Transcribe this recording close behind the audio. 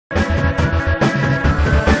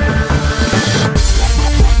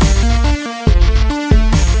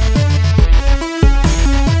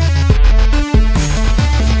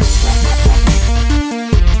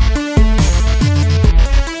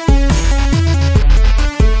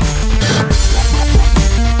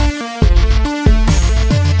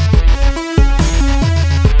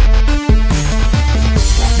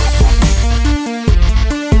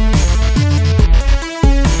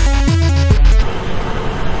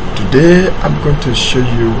Today I'm going to show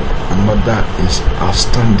you another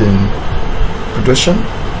outstanding production,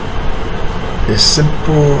 a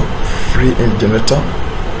simple free energy generator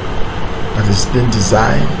that is being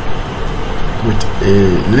designed with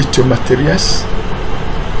a lithium materials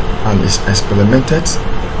and is experimented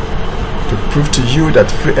to prove to you that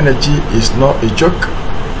free energy is not a joke.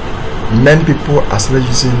 Many people are still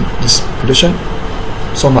using this production.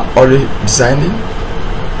 Some are already designing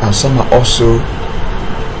and some are also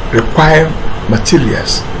require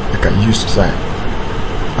materials they can use to design.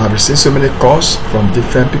 I've received so many calls from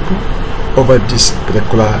different people over this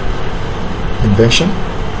particular invention.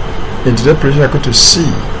 In today's presentation, you're going to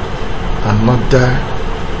see another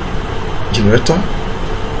generator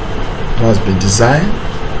that has been designed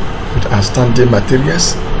with outstanding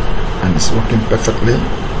materials and is working perfectly.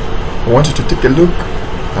 I want you to take a look.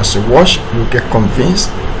 As you watch, you'll get convinced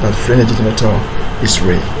that free energy generator is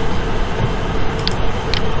real.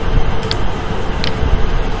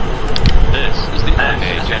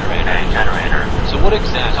 Generator. So what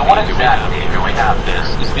exactly do we have? This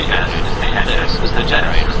is the engine, and this is the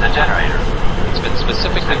generator. It's been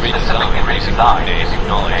specifically redesigned using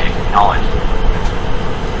knowledge.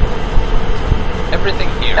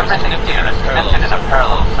 Everything here is connected in a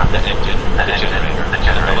parallel from the engine, the generator,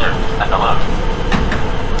 and the load.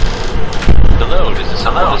 The load is a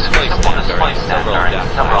simple display stand during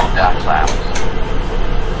several DAC labs.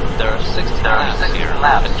 There are 60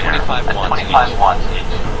 labs here at 25 watts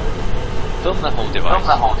each. Film the whole device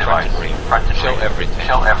front to show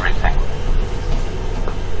everything.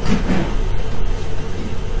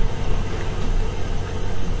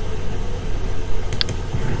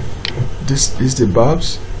 This is the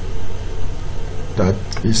bulbs that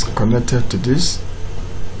is connected to this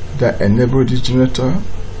that enable the generator.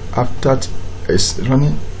 After it's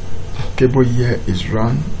running, cable here is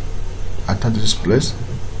run attached to this place.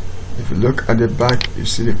 If you look at the back, you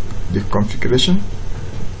see the configuration.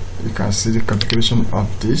 You can see the configuration of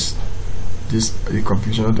this the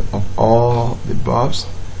configuration of all the bulbs,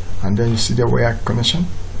 and then you see the wire connection.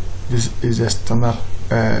 This is a standard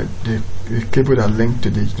the cable that linked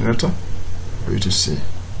to the generator for you to see.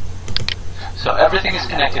 So everything is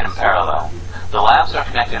connected in parallel. The labs are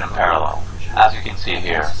connected in parallel, as you can see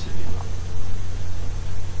here.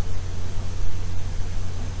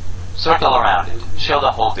 Circle around it. Show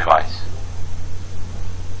the whole device.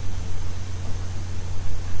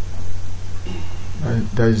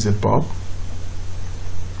 There is the bulb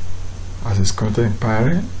as it's connected in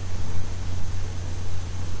parallel.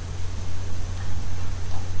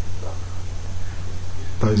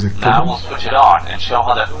 There is a cable. Now we'll switch it on and show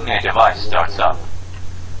how the UNE device starts up.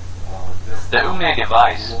 The UNE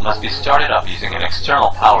device must be started up using an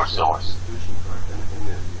external power source.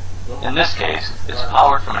 In this case, it's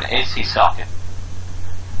powered from an AC socket.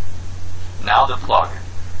 Now the plug.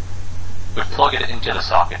 We plug it into the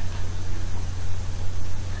socket.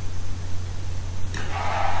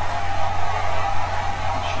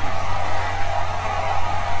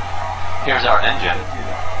 Here's our engine,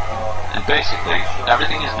 and basically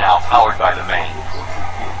everything is now powered by the mains.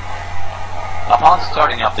 Upon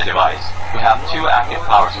starting up the device, we have two active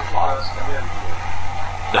power supplies,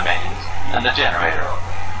 the mains and the generator.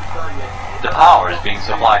 The power is being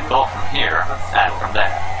supplied both from here and from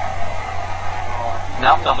there.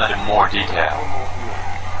 Now film it in more detail.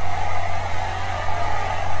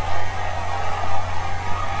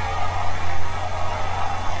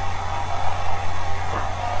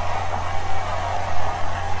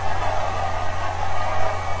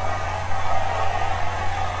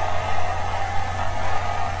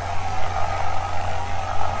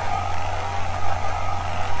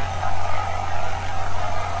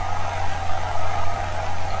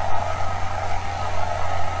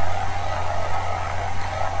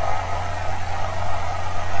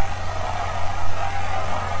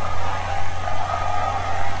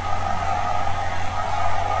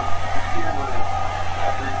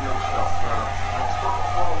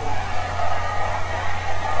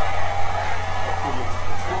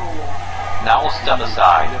 Now we'll step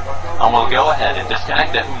aside, and we'll go ahead and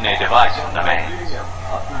disconnect the UNE device from the mains.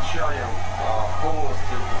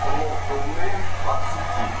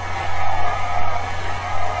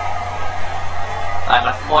 I'm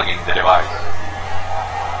unplugging the device.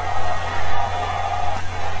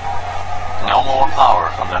 No more power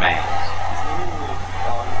from the mains.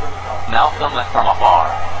 Now film it from afar.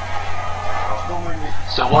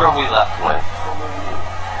 So what are we left with?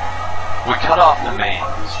 We cut off the mains.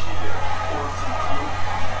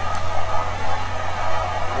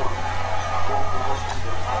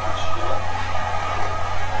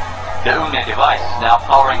 The UNE device is now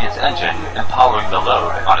powering its engine and powering the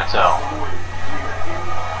load on its own.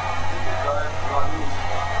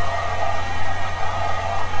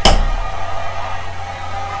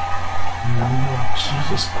 Oh,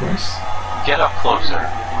 Jesus Christ. Get up closer.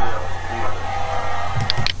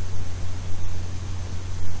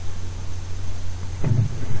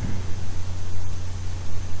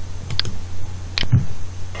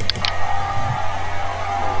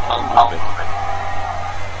 I'll move it.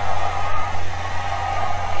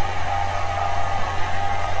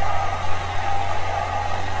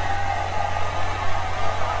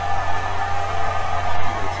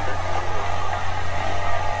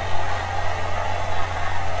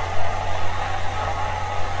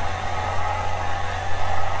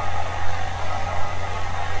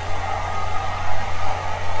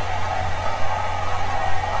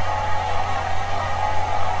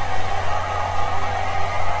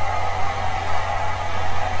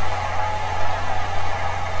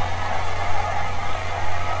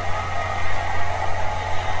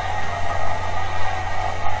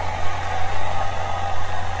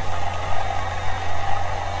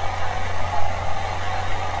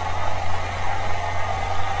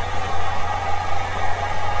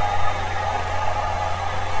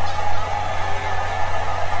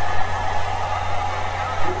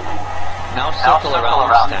 Now circle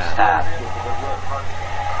around the stand.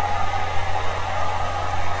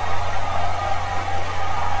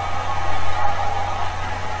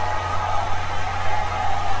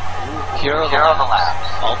 Here are the lamps,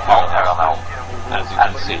 all parallel, as you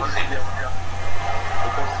can see.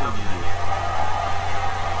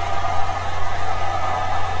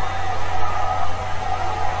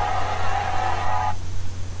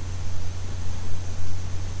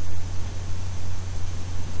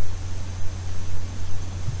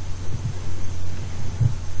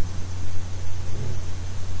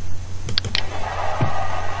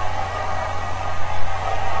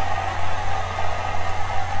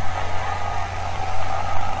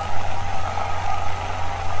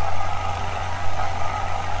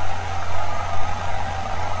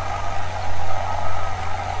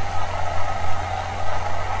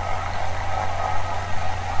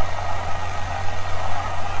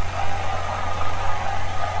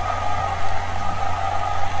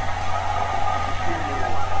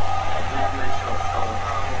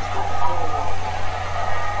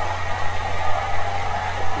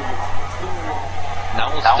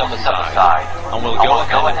 Step aside, and we'll go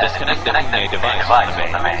ahead and disconnect the UNE device on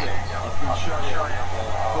the main.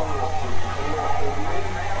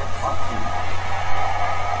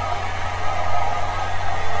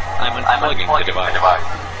 I'm unplugging the device.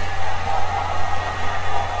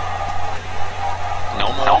 No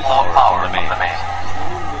more power from the main.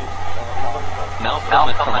 Now film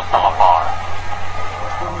it from afar.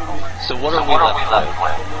 So what are we left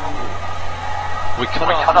with? We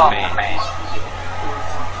cut off the main.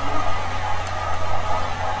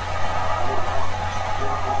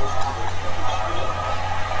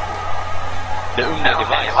 The UNE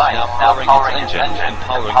device is now powering its engine and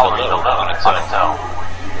powering the load on its own.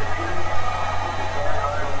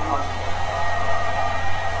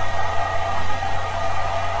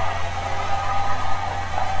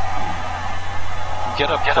 Get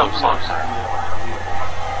up closer.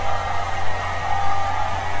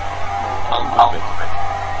 I'll move it.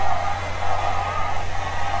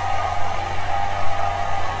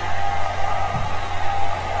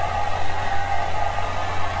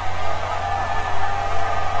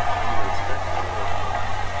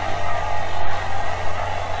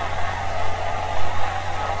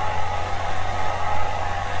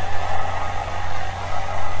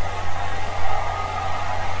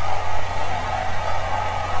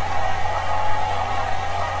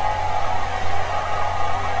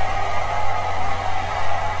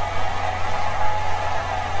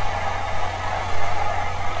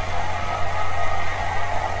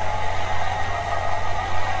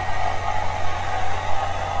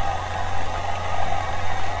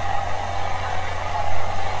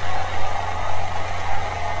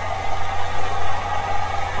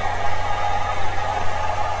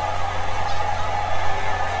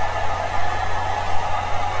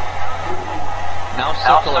 Now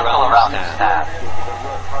circle around the stand.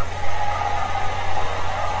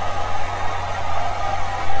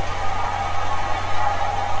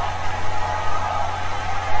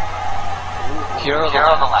 Here are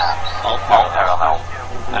the lamps, all parallel,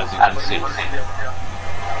 as you can see.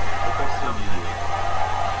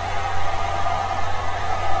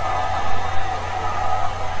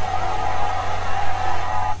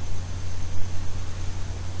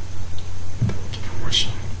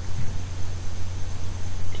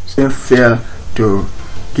 fail to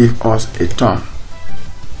give us a turn.